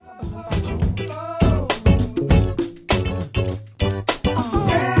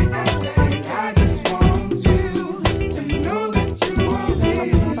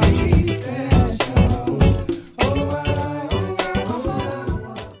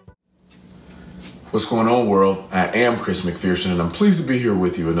What's going on, world? I am Chris McPherson, and I'm pleased to be here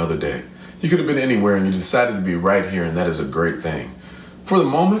with you another day. You could have been anywhere, and you decided to be right here, and that is a great thing. For the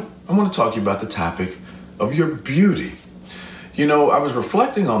moment, I want to talk to you about the topic of your beauty. You know, I was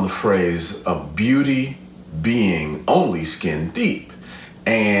reflecting on the phrase of beauty being only skin deep.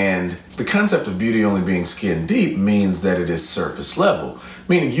 And the concept of beauty only being skin deep means that it is surface level,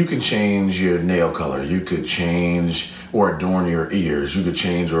 meaning you can change your nail color, you could change or adorn your ears, you could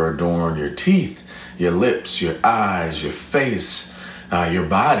change or adorn your teeth, your lips, your eyes, your face, your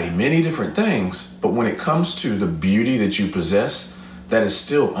body, many different things. But when it comes to the beauty that you possess, that is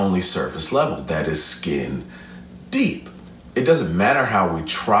still only surface level. That is skin deep. It doesn't matter how we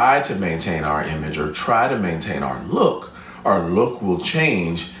try to maintain our image or try to maintain our look will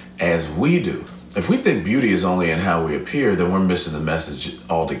change as we do. If we think beauty is only in how we appear, then we're missing the message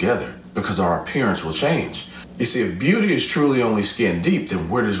altogether, because our appearance will change. You see, if beauty is truly only skin deep, then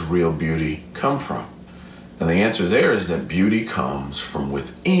where does real beauty come from? And the answer there is that beauty comes from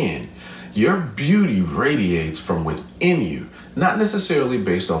within. Your beauty radiates from within you, not necessarily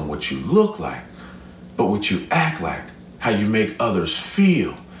based on what you look like, but what you act like, how you make others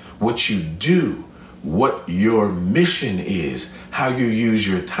feel, what you do, what your mission is, how you use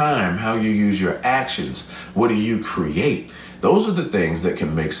your time, how you use your actions, what do you create? Those are the things that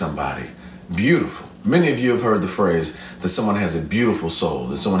can make somebody beautiful. Many of you have heard the phrase that someone has a beautiful soul,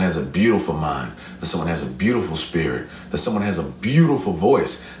 that someone has a beautiful mind, that someone has a beautiful spirit, that someone has a beautiful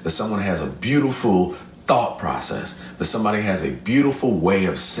voice, that someone has a beautiful thought process, that somebody has a beautiful way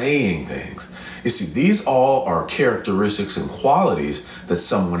of saying things. You see, these all are characteristics and qualities that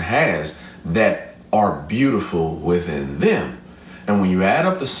someone has that are beautiful within them. And when you add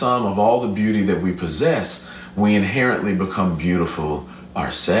up the sum of all the beauty that we possess, we inherently become beautiful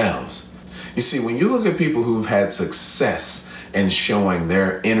ourselves. You see, when you look at people who've had success in showing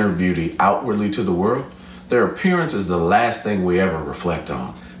their inner beauty outwardly to the world, their appearance is the last thing we ever reflect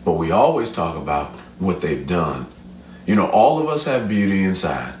on. But we always talk about what they've done. You know, all of us have beauty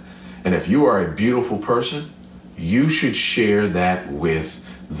inside. And if you are a beautiful person, you should share that with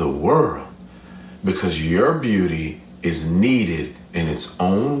the world, because your beauty is needed in its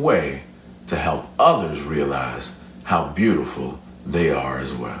own way to help others realize how beautiful they are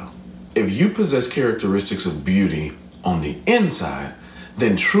as well. If you possess characteristics of beauty on the inside,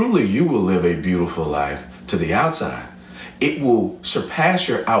 then truly you will live a beautiful life to the outside. It will surpass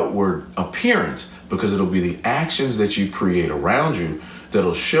your outward appearance, because it'll be the actions that you create around you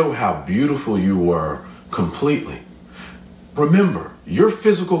that'll show how beautiful you were completely. Remember, your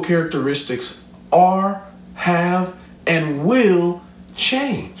physical characteristics are, have, and will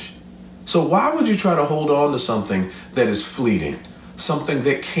change. So why would you try to hold on to something that is fleeting? Something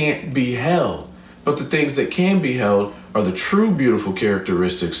that can't be held? But the things that can be held are the true beautiful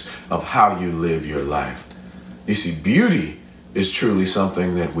characteristics of how you live your life. You see, beauty is truly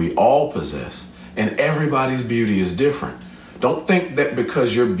something that we all possess, and everybody's beauty is different. Don't think that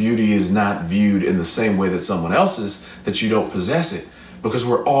because your beauty is not viewed in the same way that someone else's, that you don't possess it, because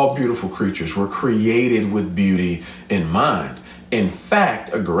we're all beautiful creatures. We're created with beauty in mind. In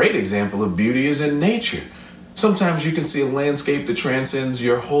fact, a great example of beauty is in nature. Sometimes you can see a landscape that transcends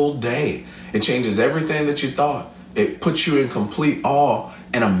your whole day. It changes everything that you thought. It puts you in complete awe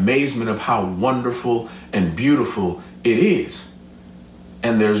and amazement of how wonderful and beautiful it is.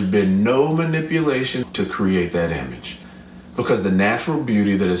 And there's been no manipulation to create that image, because the natural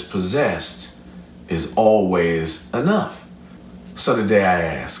beauty that is possessed is always enough. So today I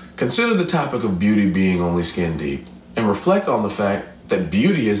ask, consider the topic of beauty being only skin deep, and reflect on the fact that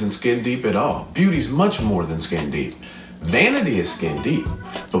beauty isn't skin deep at all. Beauty's much more than skin deep. Vanity is skin deep,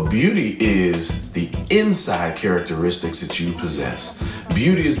 but beauty is the inside characteristics that you possess.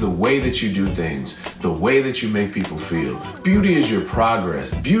 Beauty is the way that you do things, the way that you make people feel. Beauty is your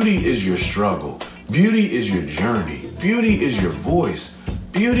progress. Beauty is your struggle. Beauty is your journey. Beauty is your voice.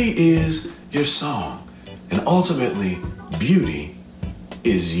 Beauty is your song. And ultimately, beauty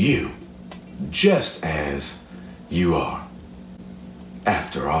is you, just as you are.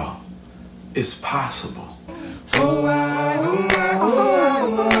 After all, it's possible.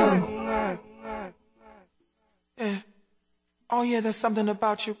 Yeah. Oh yeah, there's something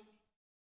about you.